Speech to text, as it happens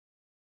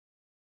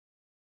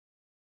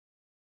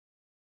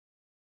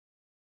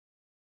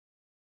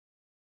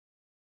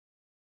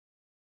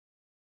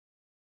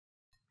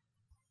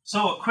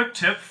So a quick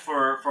tip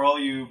for all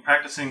you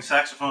practicing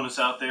saxophonists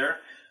out there.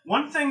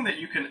 One thing that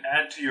you can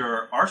add to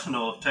your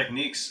arsenal of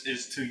techniques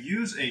is to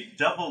use a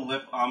double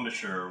lip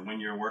embouchure when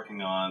you're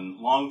working on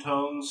long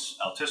tones,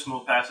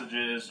 altissimo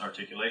passages,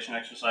 articulation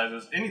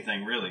exercises,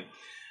 anything really.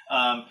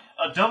 A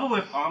double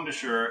lip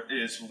embouchure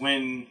is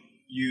when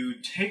you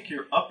take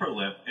your upper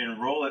lip and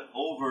roll it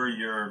over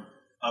your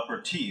upper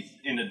teeth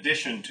in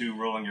addition to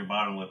rolling your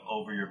bottom lip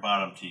over your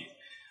bottom teeth.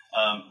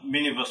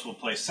 Many of us will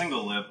play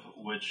single lip,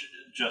 which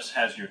just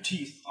has your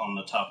teeth on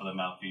the top of the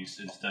mouthpiece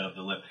instead of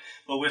the lip.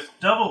 But with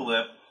double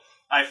lip,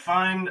 I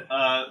find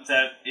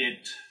that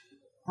it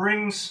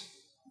brings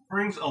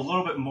a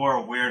little bit more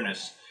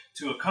awareness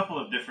to a couple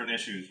of different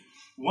issues.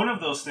 One of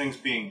those things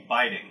being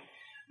biting.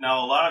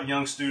 Now, a lot of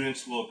young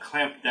students will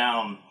clamp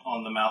down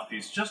on the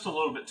mouthpiece just a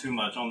little bit too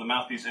much, on the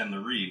mouthpiece and the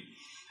reed.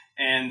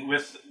 And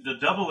with the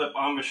double lip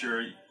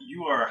embouchure,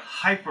 you are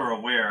hyper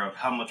aware of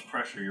how much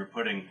pressure you're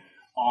putting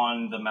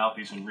on the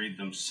mouthpiece and reed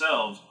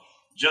themselves,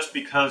 just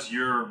because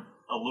you're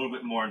a little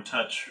bit more in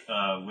touch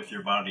with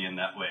your body in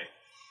that way.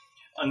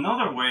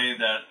 Another way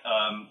that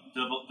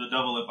the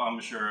double lip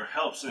embouchure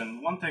helps,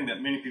 and one thing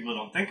that many people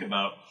don't think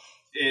about,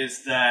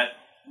 is that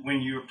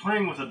when you're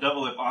playing with a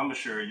double lip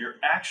embouchure, you're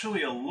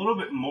actually a little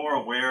bit more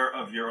aware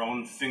of your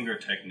own finger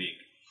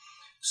technique.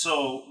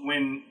 So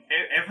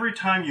every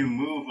time you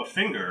move a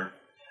finger,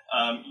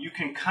 you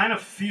can kind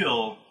of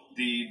feel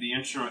the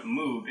instrument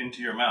move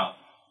into your mouth.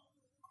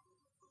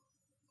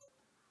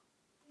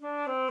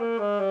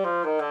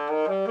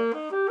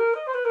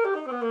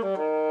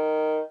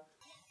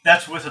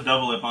 That's with a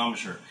double lip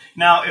embouchure.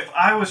 Now, if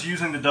I was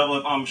using the double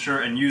lip embouchure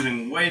and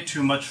using way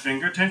too much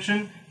finger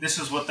tension, this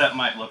is what that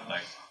might look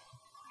like.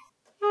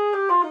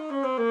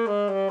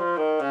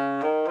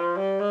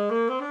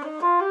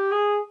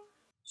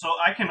 So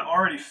I can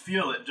already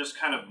feel it, just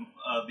kind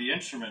of the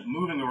instrument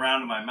moving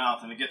around in my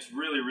mouth, and it gets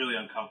really, really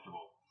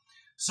uncomfortable.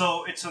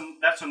 So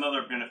that's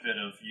another benefit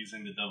of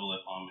using the double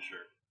lip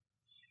embouchure.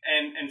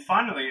 And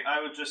finally,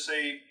 I would just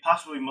say,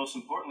 possibly most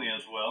importantly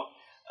as well,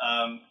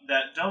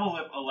 that double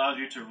lip allows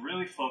you to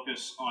really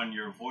focus on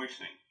your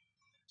voicing.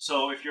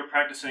 So if you're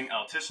practicing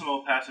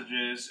altissimo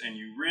passages and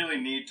you really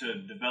need to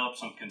develop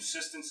some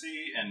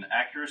consistency and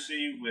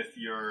accuracy with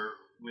your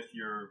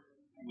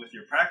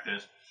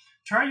practice,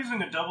 try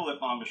using a double lip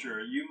embouchure.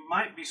 You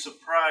might be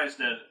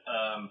surprised at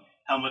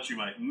how much you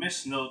might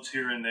miss notes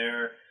here and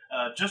there,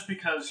 just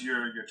because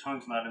your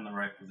tongue's not in the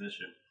right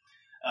position.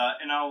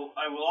 And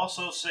I will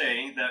also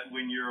say that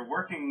when you're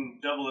working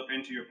double lip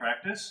into your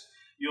practice,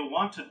 you'll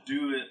want to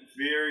do it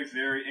very,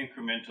 very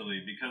incrementally,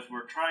 because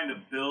we're trying to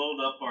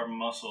build up our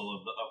muscle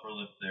of the upper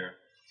lip there.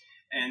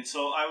 And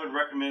so I would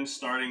recommend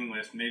starting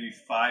with maybe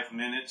 5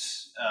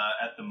 minutes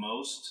at the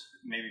most,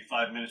 maybe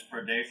 5 minutes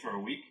per day for a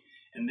week,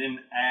 and then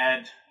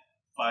add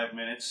 5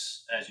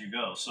 minutes as you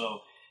go.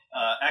 So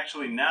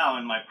actually now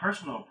in my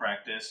personal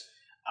practice,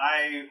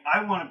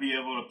 I want to be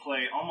able to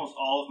play almost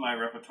all of my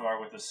repertoire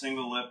with a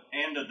single lip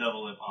and a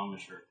double lip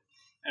embouchure.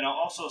 And I'll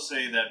also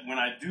say that when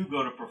I do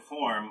go to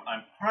perform,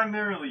 I'm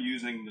primarily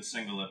using the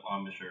single lip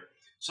embouchure.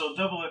 So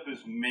double lip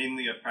is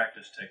mainly a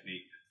practice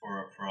technique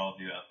for all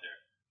of you out there.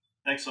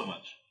 Thanks so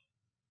much.